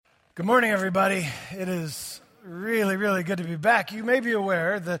Good morning, everybody. It is really, really good to be back. You may be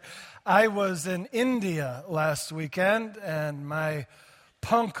aware that I was in India last weekend, and my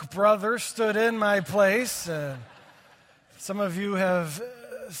punk brother stood in my place. And some of you have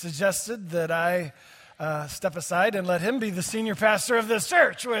suggested that I step aside and let him be the senior pastor of this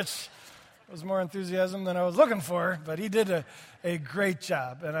church, which was more enthusiasm than I was looking for, but he did a great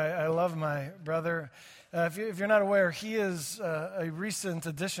job, and I love my brother. If you're not aware, he is a recent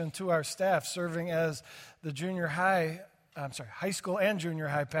addition to our staff, serving as the high school and junior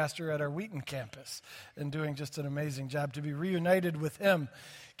high pastor at our Wheaton campus, and doing just an amazing job. To be reunited with him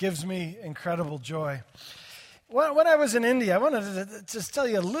gives me incredible joy. When I was in India, I wanted to just tell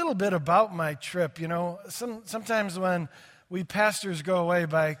you a little bit about my trip. You know, sometimes when we pastors go away,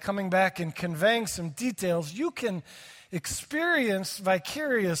 by coming back and conveying some details, you can experience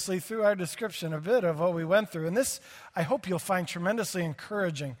vicariously through our description a bit of what we went through. And this, I hope you'll find tremendously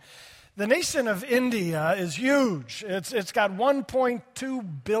encouraging. The nation of India is huge. It's got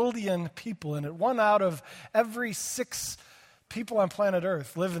 1.2 billion people in it. 1 out of every 6 people on planet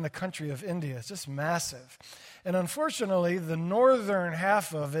Earth live in the country of India. It's just massive. And unfortunately, the northern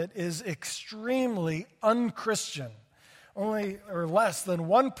half of it is extremely unchristian. Only or less than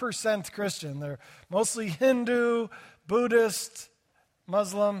 1% Christian. They're mostly Hindu, Buddhist,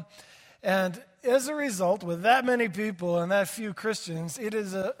 Muslim. And as a result, with that many people and that few Christians, it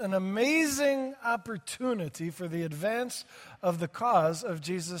is an amazing opportunity for the advance of the cause of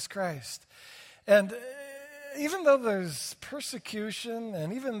Jesus Christ. And even though there's persecution,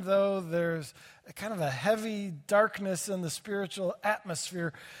 and even though there's kind of a heavy darkness in the spiritual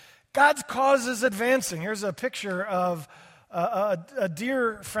atmosphere, God's cause is advancing. Here's a picture of a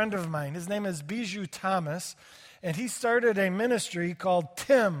dear friend of mine. His name is Biju Thomas, and he started a ministry called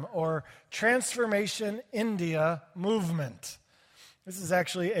TIM, or Transformation India Movement. This is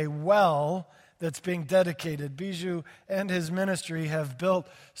actually a well that's being dedicated. Biju and his ministry have built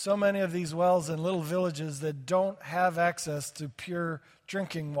so many of these wells in little villages that don't have access to pure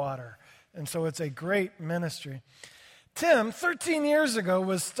drinking water. And so it's a great ministry. TIM, 13 years ago,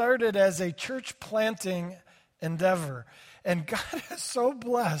 was started as a church planting endeavor. And God is so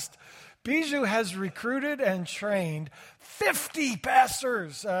blessed. Biju has recruited and trained 50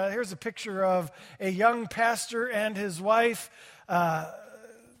 pastors. Here's a picture of a young pastor and his wife.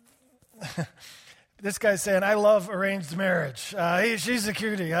 This guy's saying, I love arranged marriage. She's a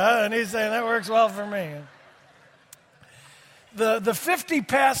cutie, and he's saying, that works well for me. The 50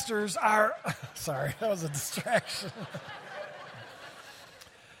 pastors are, sorry, that was a distraction.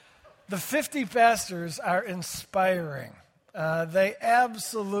 The 50 pastors are inspiring. They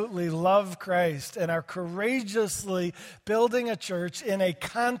absolutely love Christ and are courageously building a church in a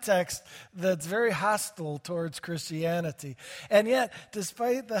context that's very hostile towards Christianity. And yet,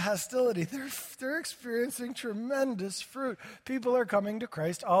 despite the hostility, they're experiencing tremendous fruit. People are coming to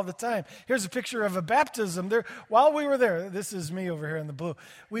Christ all the time. Here's a picture of a baptism. While we were there, this is me over here in the blue,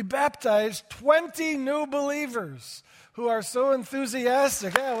 we baptized 20 new believers who are so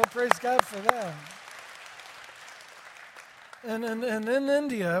enthusiastic. Yeah, well, praise God for that. And in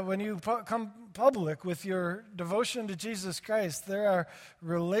India, when you come public with your devotion to Jesus Christ, there are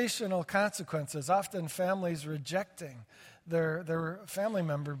relational consequences, often families rejecting their family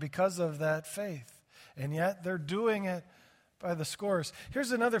member because of that faith. And yet they're doing it by the scores.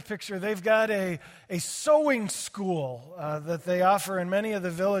 Here's another picture. They've got a sewing school that they offer in many of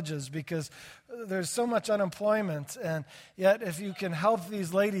the villages because there's so much unemployment. And yet if you can help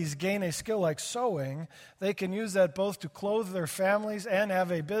these ladies gain a skill like sewing, they can use that both to clothe their families and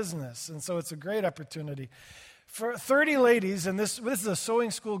have a business. And so it's a great opportunity. For 30 ladies, and this is a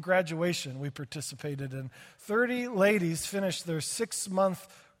sewing school graduation we participated in, 30 ladies finished their 6-month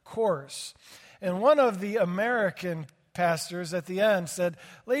course. And one of the American pastors at the end said,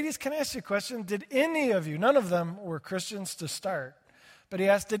 ladies, can I ask you a question? Did any of you, none of them were Christians to start, but he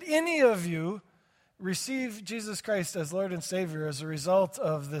asked, did any of you receive Jesus Christ as Lord and Savior as a result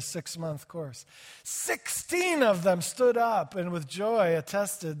of this 6-month course? 16 of them stood up and with joy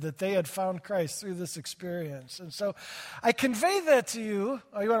attested that they had found Christ through this experience. And so I convey that to you.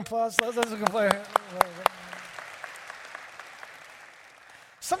 Oh, you want to applause? Let's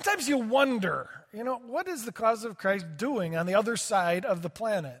Sometimes you wonder, what is the cause of Christ doing on the other side of the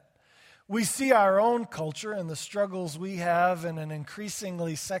planet? We see our own culture and the struggles we have in an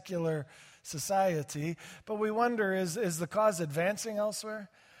increasingly secular society, but we wonder, is the cause advancing elsewhere?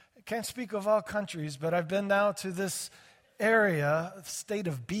 I can't speak of all countries, but I've been now to this area, state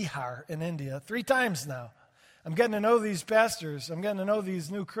of Bihar in India, 3 times now. I'm getting to know these pastors. I'm getting to know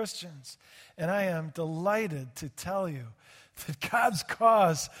these new Christians. And I am delighted to tell you that God's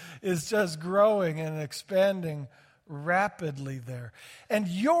cause is just growing and expanding rapidly there. And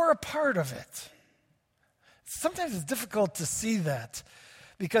you're a part of it. Sometimes it's difficult to see that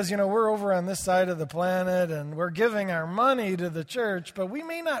because, we're over on this side of the planet and we're giving our money to the church, but we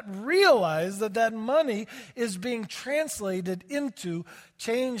may not realize that that money is being translated into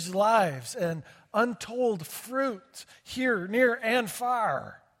changed lives and untold fruit here, near, and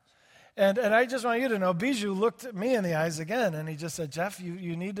far. And I just want you to know, Bijou looked at me in the eyes again, and he just said, Jeff,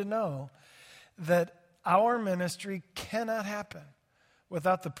 you need to know that our ministry cannot happen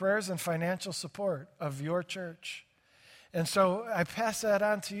without the prayers and financial support of your church. And so I pass that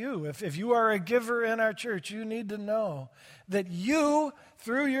on to you. If you are a giver in our church, you need to know that you,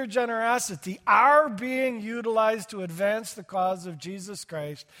 through your generosity, are being utilized to advance the cause of Jesus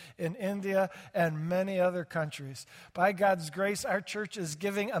Christ in India and many other countries. By God's grace, our church is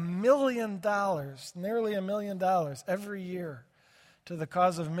giving $1 million, nearly $1 million every year to the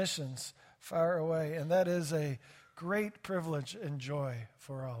cause of missions far away. And that is a great privilege and joy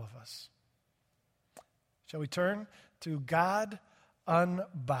for all of us. Shall we turn to God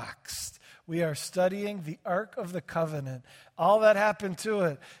Unboxed? We are studying the Ark of the Covenant. All that happened to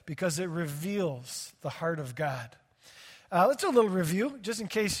it because it reveals the heart of God. Let's do a little review, just in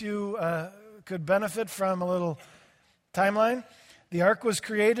case you could benefit from a little timeline. The ark was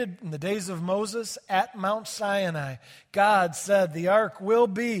created in the days of Moses at Mount Sinai. God said the ark will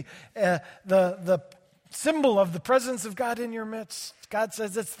be the symbol of the presence of God in your midst. God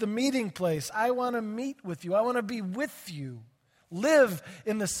says it's the meeting place. I want to meet with you. I want to be with you. Live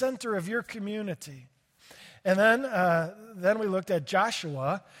in the center of your community. And then we looked at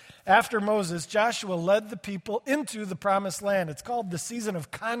Joshua. After Moses, Joshua led the people into the promised land. It's called the season of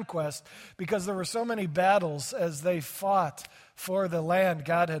conquest because there were so many battles as they fought for the land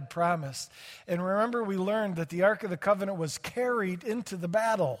God had promised. And remember, we learned that the Ark of the Covenant was carried into the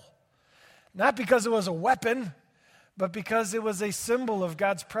battle. Not because it was a weapon, but because it was a symbol of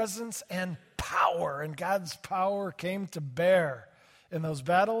God's presence and power. And God's power came to bear in those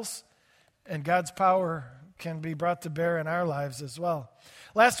battles, and God's power can be brought to bear in our lives as well.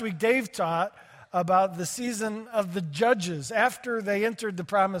 Last week, Dave taught about the season of the judges. After they entered the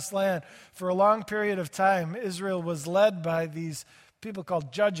promised land, for a long period of time, Israel was led by these people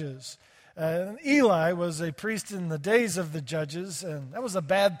called judges. Eli was a priest in the days of the judges, and that was a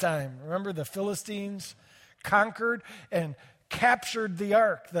bad time. Remember, the Philistines conquered and captured the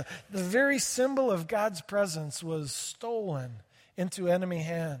ark. The very symbol of God's presence was stolen into enemy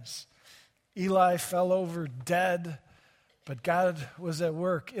hands. Eli fell over dead, but God was at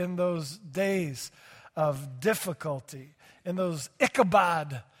work in those days of difficulty, in those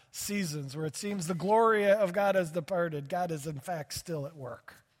Ichabod seasons where it seems the glory of God has departed. God is in fact still at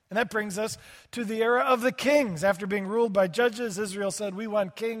work. And that brings us to the era of the kings. After being ruled by judges, Israel said, we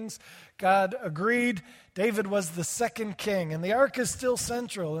want kings. God agreed. David was the second king. And the ark is still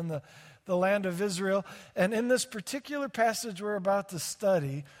central in the land of Israel. And in this particular passage we're about to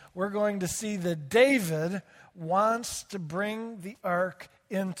study, we're going to see that David wants to bring the ark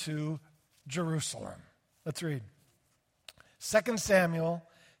into Jerusalem. Let's read. 2 Samuel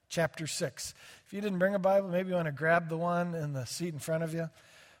chapter 6. If you didn't bring a Bible, maybe you want to grab the one in the seat in front of you.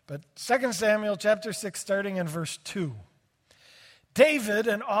 But 2 Samuel chapter 6, starting in verse 2. David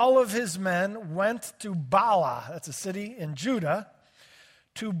and all of his men went to Bala, that's a city in Judah,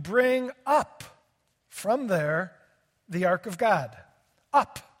 to bring up from there the ark of God.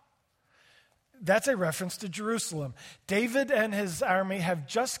 Up. That's a reference to Jerusalem. David and his army have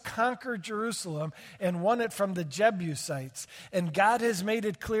just conquered Jerusalem and won it from the Jebusites. And God has made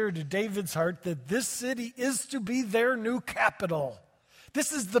it clear to David's heart that this city is to be their new capital.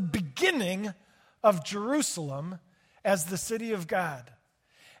 This is the beginning of Jerusalem as the city of God.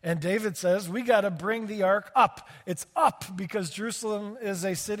 And David says, we got to bring the ark up. It's up because Jerusalem is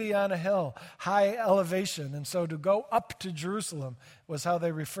a city on a hill, high elevation. And so to go up to Jerusalem was how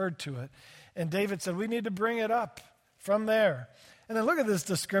they referred to it. And David said, we need to bring it up from there. And then look at this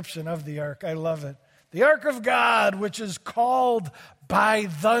description of the ark. I love it. The ark of God, which is called by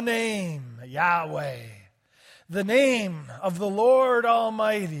the name, Yahweh. The name of the Lord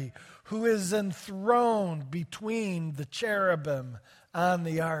Almighty, who is enthroned between the cherubim on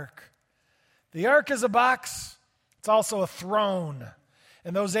the ark. The ark is a box. It's also a throne.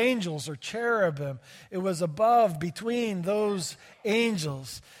 And those angels are cherubim. It was above, between those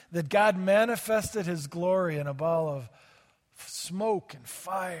angels, that God manifested his glory in a ball of smoke and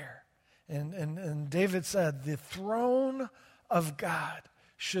fire. And David said, the throne of God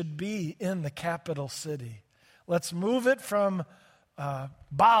should be in the capital city. Let's move it from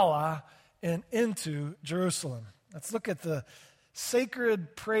Bala and into Jerusalem. Let's look at the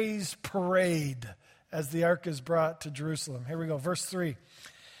sacred praise parade as the ark is brought to Jerusalem. Here we go, verse 3.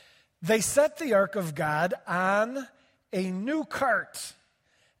 They set the ark of God on a new cart,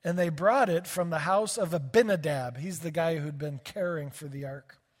 and they brought it from the house of Abinadab. He's the guy who'd been caring for the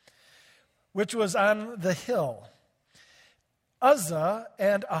ark, which was on the hill. Uzzah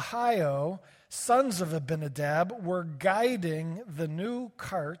and Ahio, sons of Abinadab, were guiding the new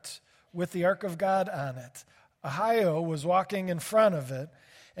cart with the ark of God on it. Ahio was walking in front of it,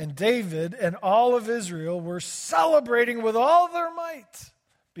 and David and all of Israel were celebrating with all their might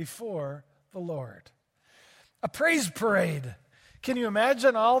before the Lord. A praise parade. Can you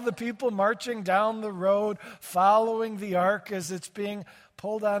imagine all the people marching down the road, following the ark as it's being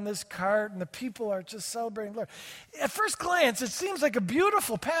pulled on this cart, and the people are just celebrating the Lord? At first glance, it seems like a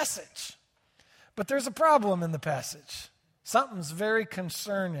beautiful passage, but there's a problem in the passage. Something's very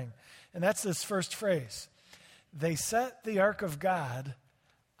concerning, and that's this first phrase. They set the ark of God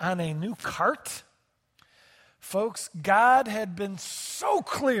on a new cart. Folks, God had been so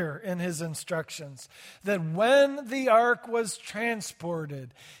clear in his instructions that when the ark was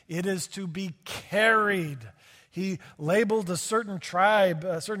transported, it is to be carried. He labeled a certain tribe,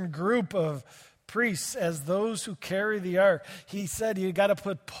 a certain group of priests as those who carry the ark. He said you got to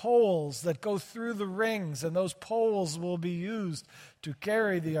put poles that go through the rings, and those poles will be used to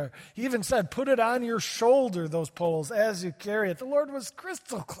carry the ark. He even said, put it on your shoulder, those poles, as you carry it. The Lord was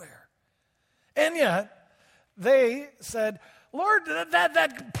crystal clear. And yet, they said, Lord,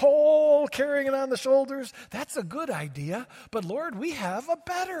 that pole carrying it on the shoulders, that's a good idea. But Lord, we have a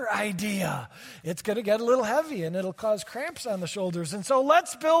better idea. It's going to get a little heavy and it'll cause cramps on the shoulders. And so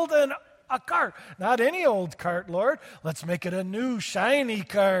let's build a cart. Not any old cart, Lord. Let's make it a new, shiny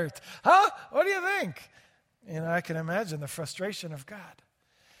cart. Huh? What do you think? I can imagine the frustration of God.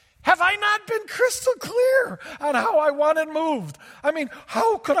 Have I not been crystal clear on how I want it moved? I mean,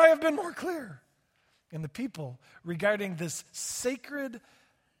 how could I have been more clear? And the people, regarding this sacred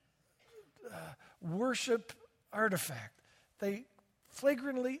worship artifact, they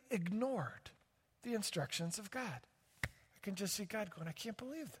flagrantly ignored the instructions of God. I can just see God going, I can't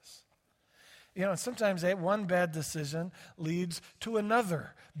believe this. And sometimes one bad decision leads to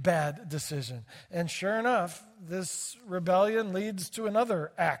another bad decision. And sure enough, this rebellion leads to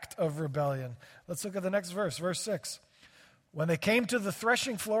another act of rebellion. Let's look at the next verse, verse 6. When they came to the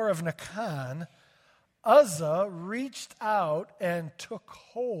threshing floor of Nacon, Uzzah reached out and took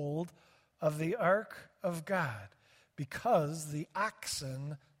hold of the ark of God because the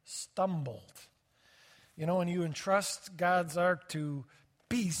oxen stumbled. When you entrust God's ark to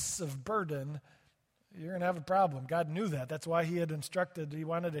beasts of burden, you're going to have a problem. God knew that. That's why he had instructed, he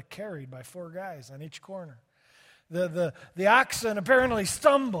wanted it carried by 4 guys on each corner. The oxen apparently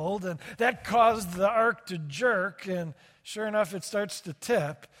stumbled, and that caused the ark to jerk, and sure enough, it starts to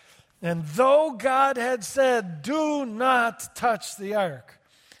tip. And though God had said, do not touch the ark,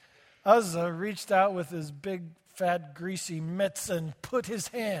 Uzzah reached out with his big, fat, greasy mitts and put his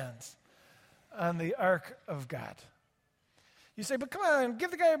hands on the ark of God. You say, but come on,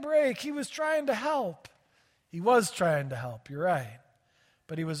 give the guy a break. He was trying to help. He was trying to help, you're right.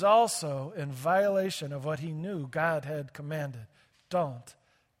 But he was also in violation of what he knew God had commanded. Don't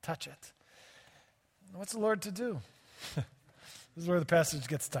touch it. What's the Lord to do? This is where the passage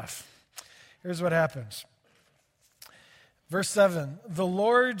gets tough. Here's what happens. Verse 7, the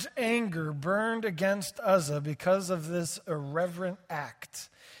Lord's anger burned against Uzzah because of this irreverent act,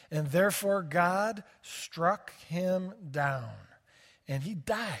 and therefore God struck him down, and he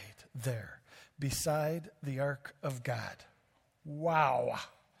died there beside the ark of God. Wow.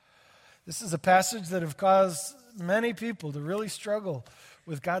 This is a passage that have caused many people to really struggle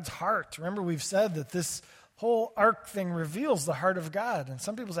with God's heart. Remember, we've said that this whole ark thing reveals the heart of God. And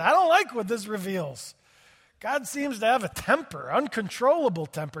some people say, I don't like what this reveals. God seems to have a temper, uncontrollable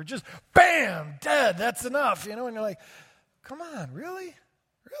temper. Just bam, dead, that's enough. And you're like, come on, really?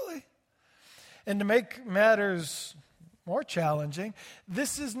 Really? And to make matters more challenging,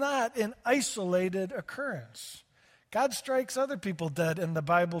 this is not an isolated occurrence. God strikes other people dead in the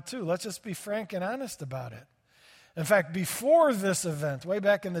Bible too. Let's just be frank and honest about it. In fact, before this event, way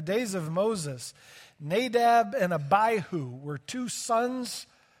back in the days of Moses, Nadab and Abihu were 2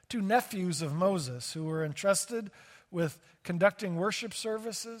 nephews of Moses who were entrusted with conducting worship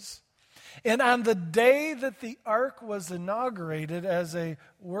services. And on the day that the ark was inaugurated as a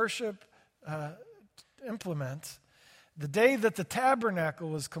worship implement, the day that the tabernacle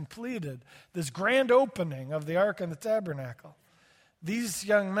was completed, this grand opening of the ark and the tabernacle, these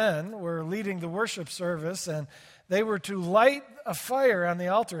young men were leading the worship service, and They were to light a fire on the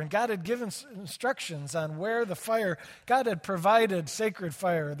altar, and God had given instructions on where the fire, God had provided sacred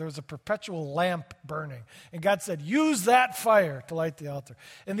fire. There was a perpetual lamp burning. And God said, use that fire to light the altar.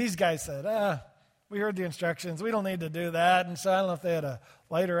 And these guys said, we heard the instructions. We don't need to do that. And so I don't know if they had a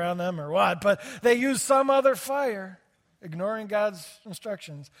lighter on them or what, but they used some other fire, ignoring God's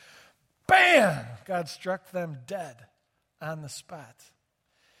instructions. Bam! God struck them dead on the spot.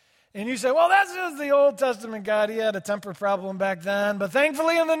 And you say, well, that's just the Old Testament God. He had a temper problem back then. But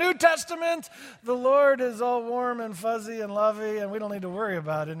thankfully in the New Testament, the Lord is all warm and fuzzy and lovey, and we don't need to worry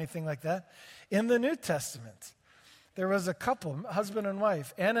about anything like that. In the New Testament, there was a couple, husband and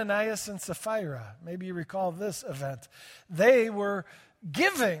wife, Ananias and Sapphira. Maybe you recall this event. They were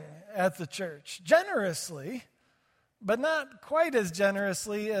giving at the church generously, but not quite as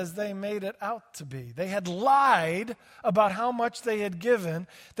generously as they made it out to be. They had lied about how much they had given.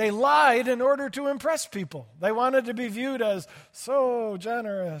 They lied in order to impress people. They wanted to be viewed as so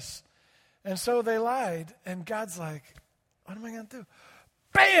generous. And so they lied. And God's like, what am I going to do?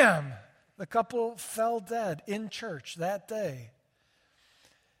 Bam! The couple fell dead in church that day.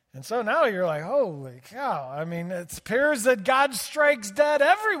 And so now you're like, holy cow. I mean, it appears that God strikes dead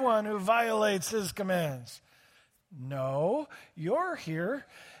everyone who violates his commands. No, you're here.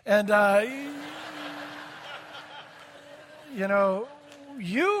 And,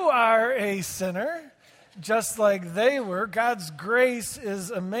 you are a sinner, just like they were. God's grace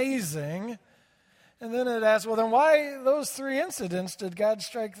is amazing. And then it asks, well, then why those three incidents did God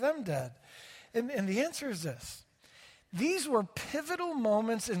strike them dead? And the answer is this. These were pivotal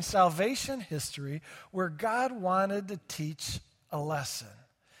moments in salvation history where God wanted to teach a lesson.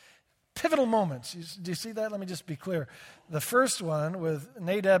 Pivotal moments. Do you see that? Let me just be clear. The first one with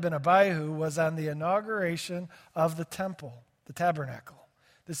Nadab and Abihu was on the inauguration of the temple, the tabernacle.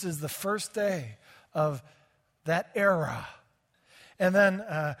 This is the first day of that era. And then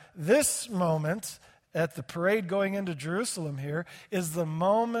this moment at the parade going into Jerusalem here is the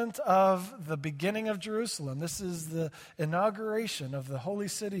moment of the beginning of Jerusalem. This is the inauguration of the holy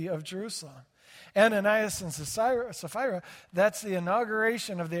city of Jerusalem. Ananias and Sapphira, that's the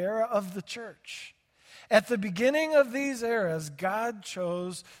inauguration of the era of the church. At the beginning of these eras, God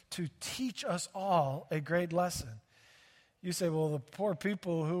chose to teach us all a great lesson. You say, well, the poor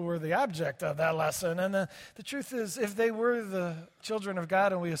people who were the object of that lesson. And the truth is, if they were the children of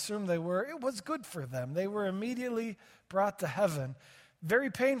God, and we assume they were, it was good for them. They were immediately brought to heaven. Very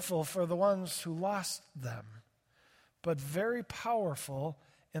painful for the ones who lost them, but very powerful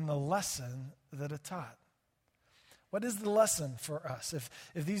in the lesson that it taught. What is the lesson for us?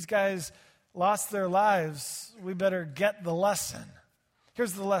 If these guys lost their lives, we better get the lesson.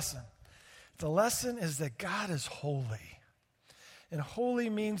 Here's the lesson. The lesson is that God is holy. And holy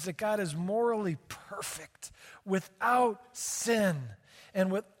means that God is morally perfect, without sin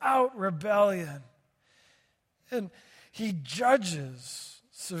and without rebellion. And he judges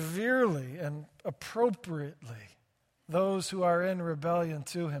severely and appropriately those who are in rebellion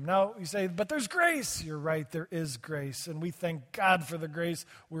to him. Now, you say, but there's grace. You're right, there is grace. And we thank God for the grace.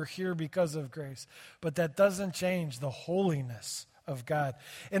 We're here because of grace. But that doesn't change the holiness of God.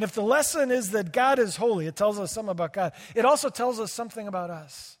 And if the lesson is that God is holy, it tells us something about God. It also tells us something about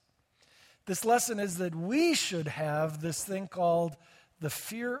us. This lesson is that we should have this thing called the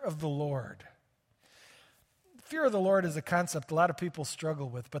fear of the Lord. Fear of the Lord is a concept a lot of people struggle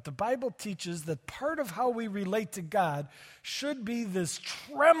with, but the Bible teaches that part of how we relate to God should be this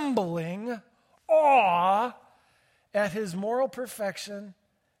trembling awe at his moral perfection,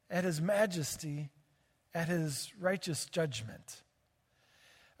 at his majesty, at his righteous judgment.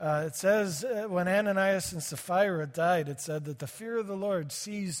 It says when Ananias and Sapphira died, it said that the fear of the Lord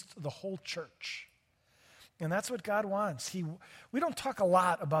seized the whole church. And that's what God wants. We don't talk a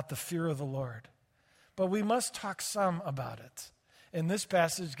lot about the fear of the Lord, but we must talk some about it. And this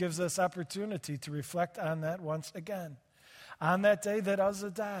passage gives us opportunity to reflect on that once again. On that day that Uzzah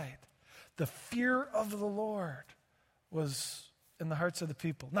died, the fear of the Lord was in the hearts of the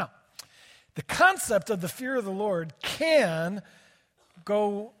people. Now, the concept of the fear of the Lord can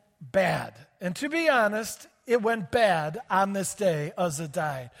go bad. And to be honest, it went bad on this day Uzzah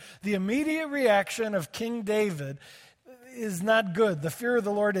died. The immediate reaction of King David is not good. The fear of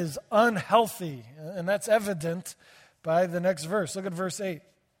the Lord is unhealthy, and that's evident by the next verse. Look at verse 8.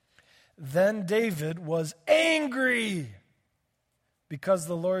 Then David was angry because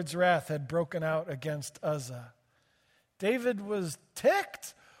the Lord's wrath had broken out against Uzzah. David was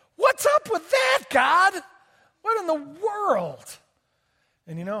ticked. What's up with that, God? What in the world?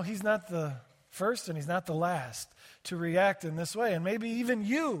 And he's not the first and he's not the last to react in this way. And maybe even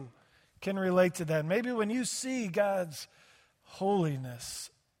you can relate to that. Maybe when you see God's holiness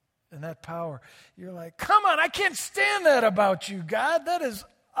and that power, you're like, come on, I can't stand that about you, God. That is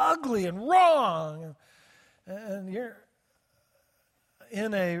ugly and wrong. And you're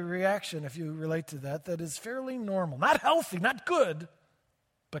in a reaction, if you relate to that, that is fairly normal. Not healthy, not good,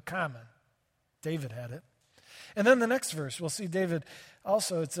 but common. David had it. And then the next verse, we'll see David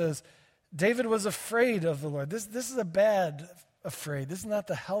also, it says, David was afraid of the Lord. This is a bad afraid. This is not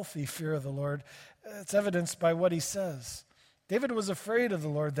the healthy fear of the Lord. It's evidenced by what he says. David was afraid of the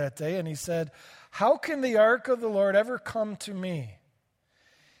Lord that day, and he said, how can the ark of the Lord ever come to me?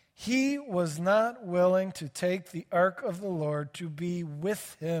 He was not willing to take the ark of the Lord to be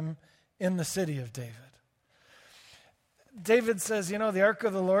with him in the city of David. David says, the ark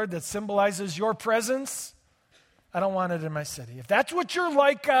of the Lord that symbolizes your presence, I don't want it in my city. If that's what you're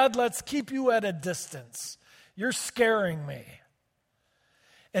like, God, let's keep you at a distance. You're scaring me.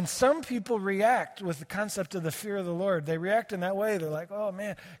 And some people react with the concept of the fear of the Lord. They react in that way. They're like, oh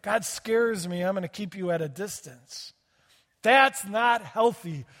man, God scares me. I'm going to keep you at a distance. That's not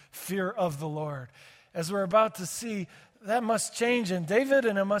healthy fear of the Lord. As we're about to see, that must change in David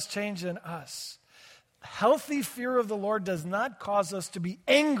and it must change in us. Healthy fear of the Lord does not cause us to be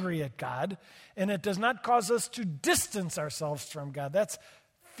angry at God, and it does not cause us to distance ourselves from God. That's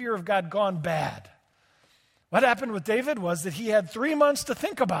fear of God gone bad. What happened with David was that he had 3 months to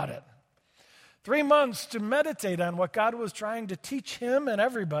think about it. 3 months to meditate on what God was trying to teach him and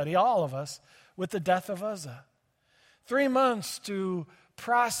everybody, all of us, with the death of Uzzah. 3 months to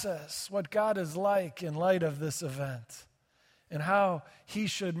process what God is like in light of this event and how he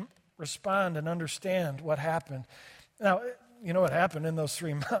should respond and understand what happened. Now, you know what happened in those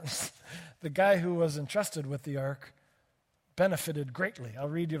 3 months? The guy who was entrusted with the ark benefited greatly. I'll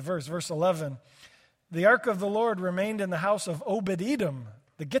read you a verse. Verse 11. The ark of the Lord remained in the house of Obed-Edom,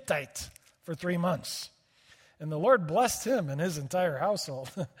 the Gittite, for 3 months. And the Lord blessed him and his entire household.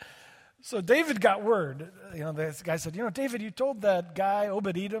 So David got word. This guy said, David, you told that guy,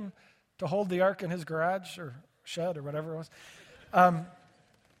 Obed-Edom, to hold the ark in his garage or shed or whatever it was.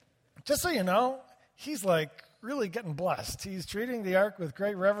 Just so you know, he's like really getting blessed. He's treating the ark with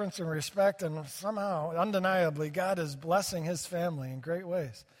great reverence and respect, and somehow, undeniably, God is blessing his family in great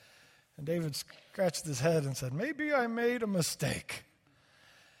ways. And David scratched his head and said, maybe I made a mistake.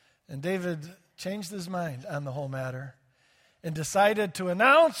 And David changed his mind on the whole matter and decided to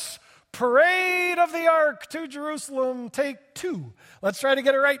announce, parade of the ark to Jerusalem, take 2. Let's try to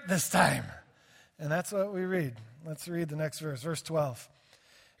get it right this time. And that's what we read. Let's read the next verse, verse 12.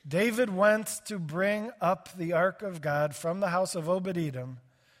 David went to bring up the ark of God from the house of Obed-Edom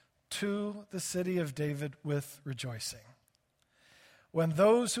to the city of David with rejoicing. When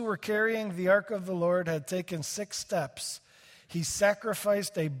those who were carrying the ark of the Lord had taken 6 steps, he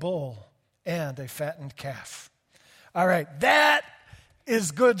sacrificed a bull and a fattened calf. All right, that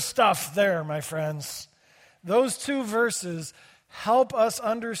is good stuff there, my friends. Those 2 verses help us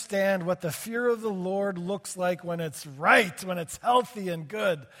understand what the fear of the Lord looks like when it's right, when it's healthy and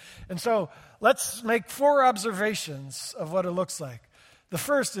good. And so let's make 4 observations of what it looks like. The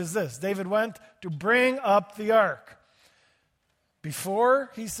first is this. David went to bring up the ark.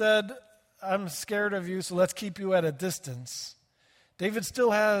 Before, he said, I'm scared of you, so let's keep you at a distance. David still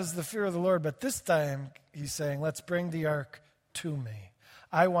has the fear of the Lord, but this time he's saying, let's bring the ark to me.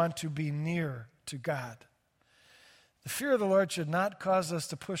 I want to be near to God. The fear of the Lord should not cause us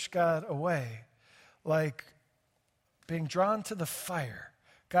to push God away, like being drawn to the fire.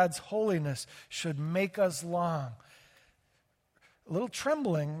 God's holiness should make us long. A little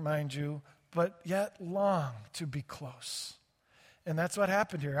trembling, mind you, but yet long to be close. And that's what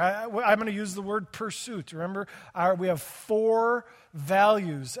happened here. I'm going to use the word pursuit. Remember, we have 4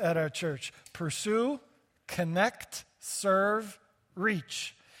 values at our church. Pursue, connect, serve,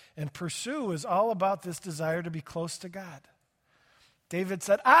 reach. And pursue is all about this desire to be close to God. David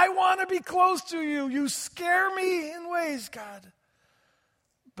said, I want to be close to you. You scare me in ways, God.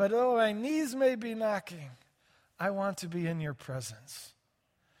 But though my knees may be knocking, I want to be in your presence.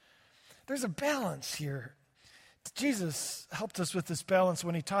 There's a balance here. Jesus helped us with this balance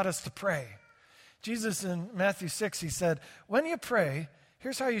when he taught us to pray. Jesus in Matthew 6, he said, when you pray,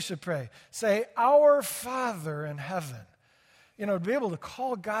 here's how you should pray. Say, Our Father in heaven. To be able to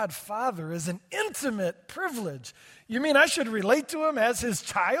call God Father is an intimate privilege. You mean I should relate to him as his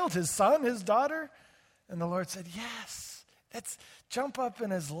child, his son, his daughter? And the Lord said, yes. Let's jump up in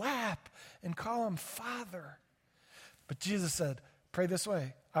his lap and call him Father. But Jesus said, pray this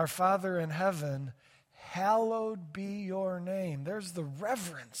way. Our Father in heaven, hallowed be your name. There's the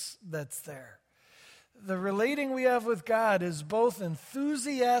reverence that's there. the relating we have with God is both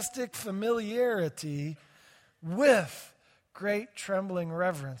enthusiastic familiarity with great trembling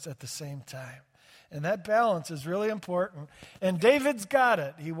reverence at the same time. And that balance is really important. And David's got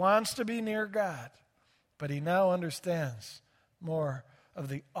it. He wants to be near God, but he now understands more of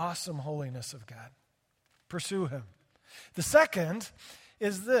the awesome holiness of God. Pursue him. The second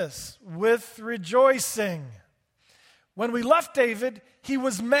is this, with rejoicing. When we left David, he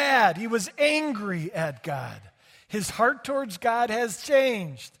was mad. He was angry at God. His heart towards God has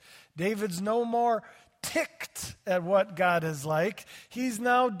changed. David's no more ticked at what God is like. He's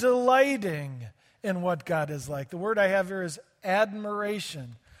now delighting in what God is like. The word I have here is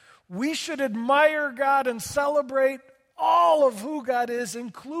admiration. We should admire God and celebrate all of who God is,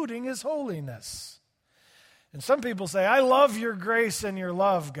 including his holiness. And some people say, I love your grace and your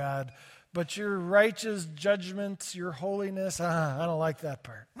love, God, but your righteous judgments, your holiness, I don't like that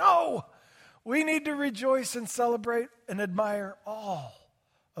part. No! We need to rejoice and celebrate and admire all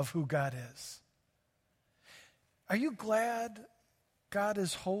of who God is. Are you glad God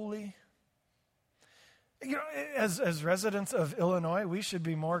is holy? You know, as residents of Illinois, we should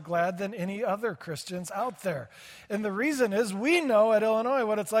be more glad than any other Christians out there. And the reason is we know at Illinois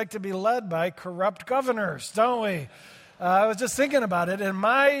what it's like to be led by corrupt governors, don't we? I was just thinking about it. In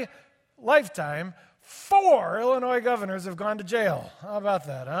my lifetime, 4 Illinois governors have gone to jail. How about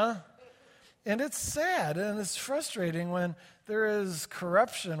that, huh? And it's sad and it's frustrating when there is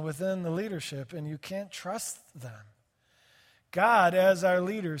corruption within the leadership and you can't trust them. God, as our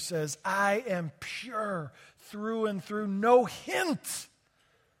leader, says, I am pure through and through, no hint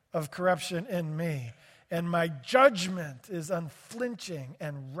of corruption in me, and my judgment is unflinching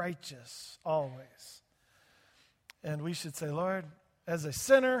and righteous always. And we should say, Lord, as a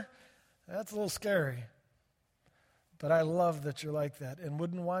sinner, that's a little scary, but I love that you're like that and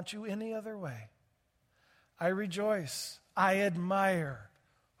wouldn't want you any other way. I rejoice. I admire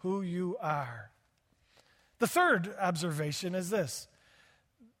who you are. The third observation is this.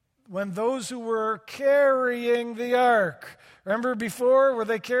 When those who were carrying the ark, remember before, were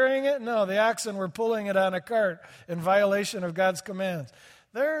they carrying it? No, the oxen were pulling it on a cart in violation of God's commands.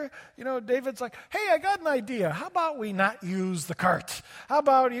 There, David's like, hey, I got an idea. How about we not use the cart? How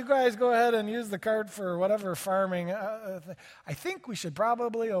about you guys go ahead and use the cart for whatever farming? I think we should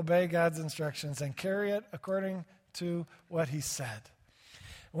probably obey God's instructions and carry it according to what he said.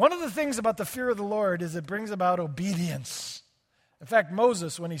 One of the things about the fear of the Lord is it brings about obedience. In fact,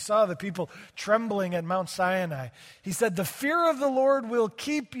 Moses, when he saw the people trembling at Mount Sinai, he said, the fear of the Lord will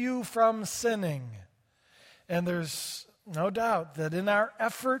keep you from sinning. And there's no doubt that in our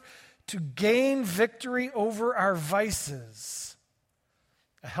effort to gain victory over our vices,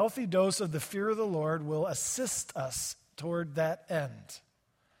 a healthy dose of the fear of the Lord will assist us toward that end.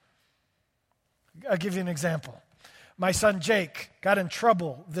 I'll give you an example. My son Jake got in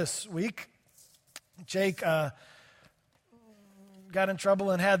trouble this week. Jake got in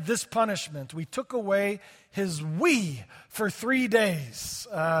trouble and had this punishment. We took away his Wii for 3 days.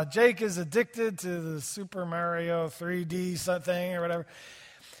 Jake is addicted to the Super Mario 3D thing or whatever.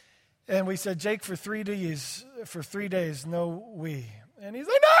 And we said, Jake, for 3 days, no Wii. And he's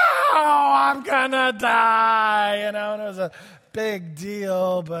like, no, I'm gonna die. And it was a big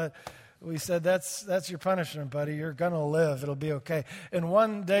deal, but we said, that's your punishment, buddy. You're going to live. It'll be okay. And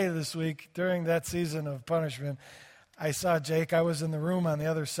one day this week, during that season of punishment, I saw Jake. I was in the room on the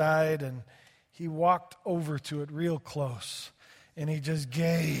other side, and he walked over to it real close, and he just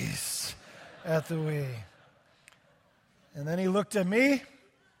gazed at the Wii. And then he looked at me,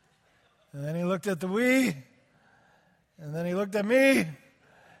 and then he looked at the Wii, and then he looked at me,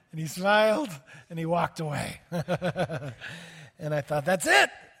 and he smiled, and he walked away. And I thought, that's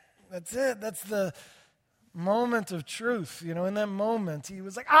it. That's it. That's the moment of truth. In that moment, he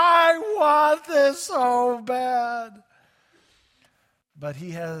was like, I want this so bad. But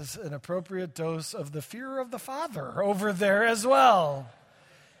he has an appropriate dose of the fear of the Father over there as well.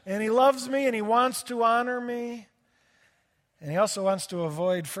 And he loves me and he wants to honor me. And he also wants to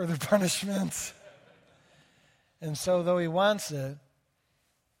avoid further punishment. And so though he wants it,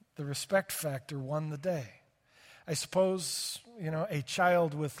 the respect factor won the day. I suppose, a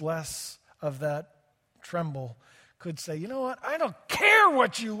child with less of that tremble could say, you know what, I don't care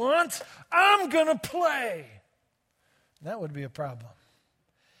what you want, I'm going to play. That would be a problem.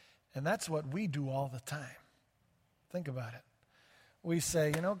 And that's what we do all the time. Think about it. We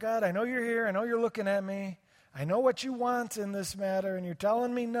say, God, I know you're here, I know you're looking at me, I know what you want in this matter, and you're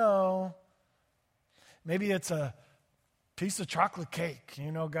telling me no. Maybe it's a piece of chocolate cake.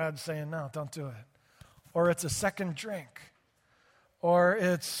 God's saying, no, don't do it. Or it's a second drink. or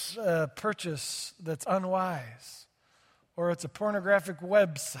it's a purchase that's unwise, or it's a pornographic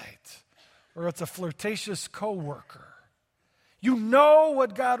website, or it's a flirtatious coworker. You know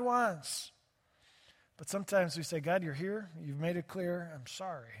what God wants. But sometimes we say, God, you're here. You've made it clear. I'm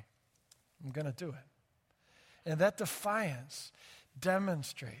sorry. I'm going to do it. And that defiance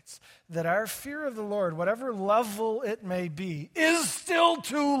demonstrates that our fear of the Lord, whatever level it may be, is still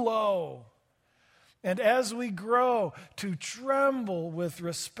too low. And as we grow to tremble with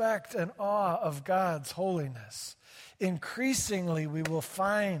respect and awe of God's holiness, increasingly we will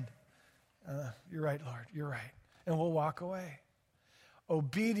find, you're right, Lord, you're right, and we'll walk away.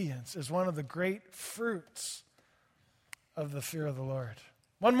 Obedience is one of the great fruits of the fear of the Lord.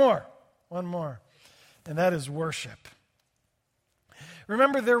 One more, and that is worship.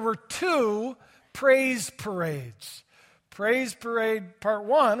 Remember, there were 2 praise parades. Praise parade part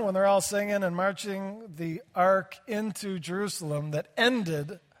 1, when they're all singing and marching the ark into Jerusalem, that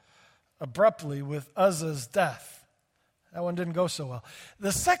ended abruptly with Uzzah's death. That one didn't go so well.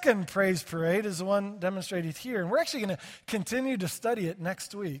 The second praise parade is the one demonstrated here, and we're actually going to continue to study it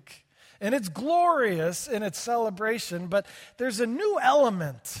next week. And it's glorious in its celebration, but there's a new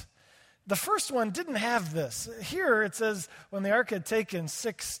element. The first one didn't have this. Here it says, when the ark had taken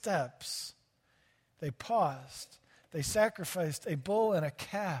 6 steps, they paused. They sacrificed a bull and a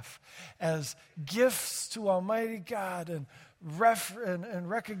calf as gifts to Almighty God and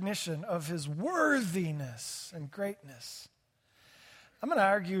recognition of his worthiness and greatness. I'm going to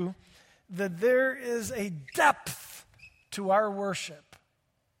argue that there is a depth to our worship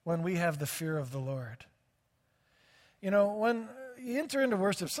when we have the fear of the Lord. You know, when you enter into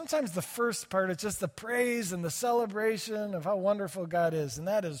worship, sometimes the first part is just the praise and the celebration of how wonderful God is, and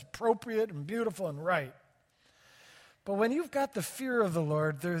that is appropriate and beautiful and right. But when you've got the fear of the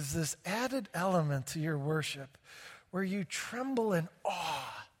Lord, there's this added element to your worship where you tremble in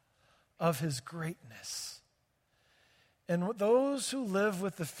awe of his greatness. And those who live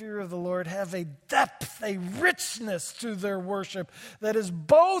with the fear of the Lord have a depth, a richness to their worship that is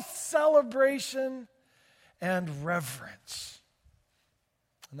both celebration and reverence.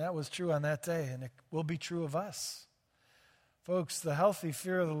 And that was true on that day, and it will be true of us. Folks, the healthy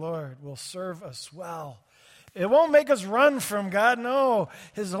fear of the Lord will serve us well. It won't make us run from God. No,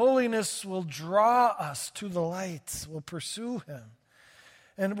 his holiness will draw us to the light. We'll pursue him.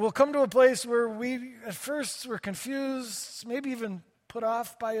 And we'll come to a place where we, at first, we're confused, maybe even put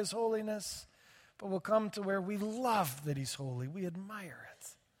off by his holiness. But we'll come to where we love that he's holy. We admire it.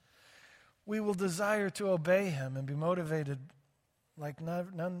 We will desire to obey him and be motivated like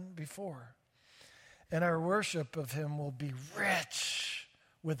none before. And our worship of him will be rich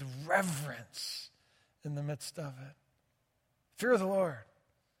with reverence in the midst of it. Fear of the Lord.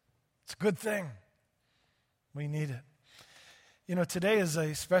 It's a good thing. We need it. You know, today is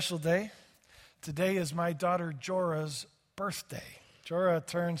a special day. Today is my daughter Jorah's birthday. Jorah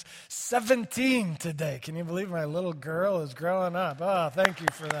turns 17 today. Can you believe my little girl is growing up? Oh, thank you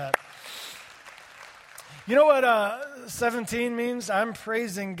for that. You know what 17 means? I'm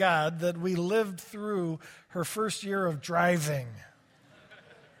praising God that we lived through her first year of driving.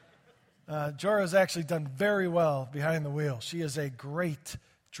 Jorah's actually done very well behind the wheel. She is a great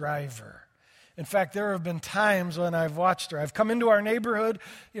driver. In fact, there have been times when I've watched her. I've come into our neighborhood,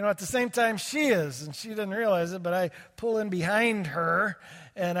 at the same time she is, and she didn't realize it, but I pull in behind her,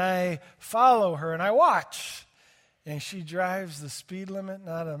 and I follow her, and I watch. And she drives the speed limit,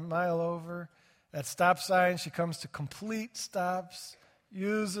 not a mile over. At stop sign, she comes to complete stops,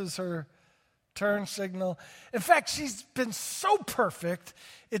 uses her turn signal. In fact, she's been so perfect,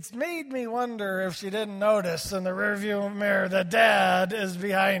 it's made me wonder if she didn't notice in the rearview mirror that Dad is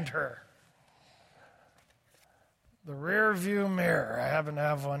behind her. The rearview mirror. I happen to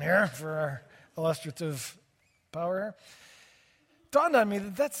have one here for our illustrative power here. Dawned on me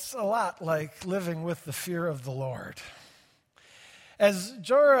that that's a lot like living with the fear of the Lord. As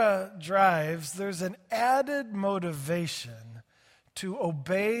Jorah drives, there's an added motivation to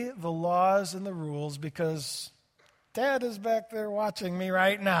obey the laws and the rules because Dad is back there watching me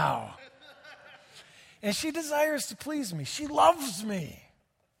right now. And she desires to please me. She loves me,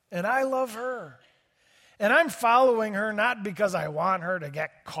 and I love her. And I'm following her not because I want her to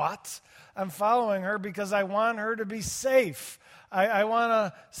get caught. I'm following her because I want her to be safe. I want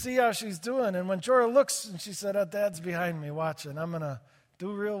to see how she's doing. And when Jorah looks and she said, Dad's behind me watching, I'm going to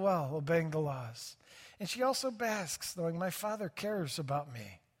do real well obeying the laws. And she also basks knowing my Father cares about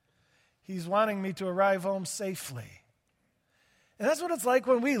me. He's wanting me to arrive home safely. And that's what it's like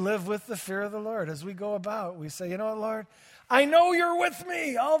when we live with the fear of the Lord. As we go about, we say, you know what, Lord? I know you're with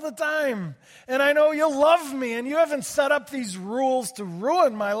me all the time. And I know you'll love me. And you haven't set up these rules to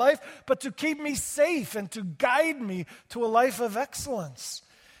ruin my life, but to keep me safe and to guide me to a life of excellence.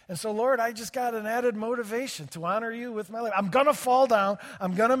 And so, Lord, I just got an added motivation to honor you with my life. I'm going to fall down.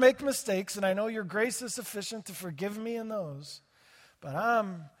 I'm going to make mistakes. And I know your grace is sufficient to forgive me in those. But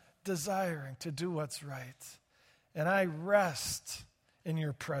I'm desiring to do what's right. And I rest in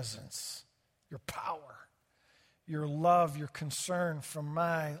your presence, your power, your love, your concern for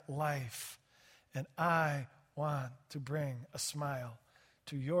my life. And I want to bring a smile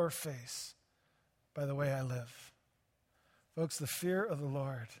to your face by the way I live. Folks, the fear of the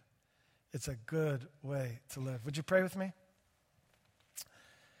Lord, it's a good way to live. Would you pray with me?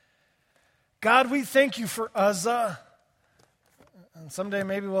 God, we thank you for Uzzah. And someday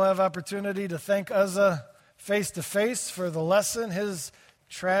maybe we'll have opportunity to thank Uzzah face to face for the lesson his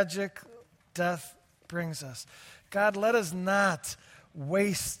tragic death brings us. God, let us not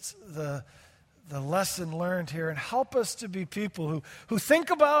waste the lesson learned here, and help us to be people who think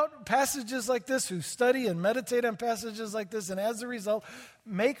about passages like this, who study and meditate on passages like this, and as a result,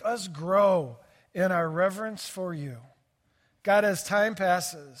 make us grow in our reverence for you. God, as time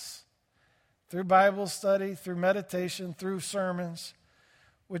passes, through Bible study, through meditation, through sermons,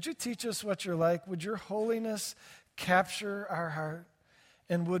 would you teach us what you're like? Would your holiness capture our heart?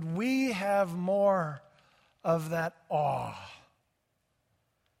 And would we have more of that awe?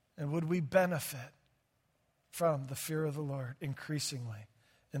 And would we benefit from the fear of the Lord increasingly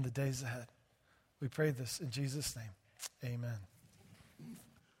in the days ahead? We pray this in Jesus' name. Amen.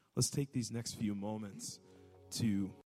 Let's take these next few moments to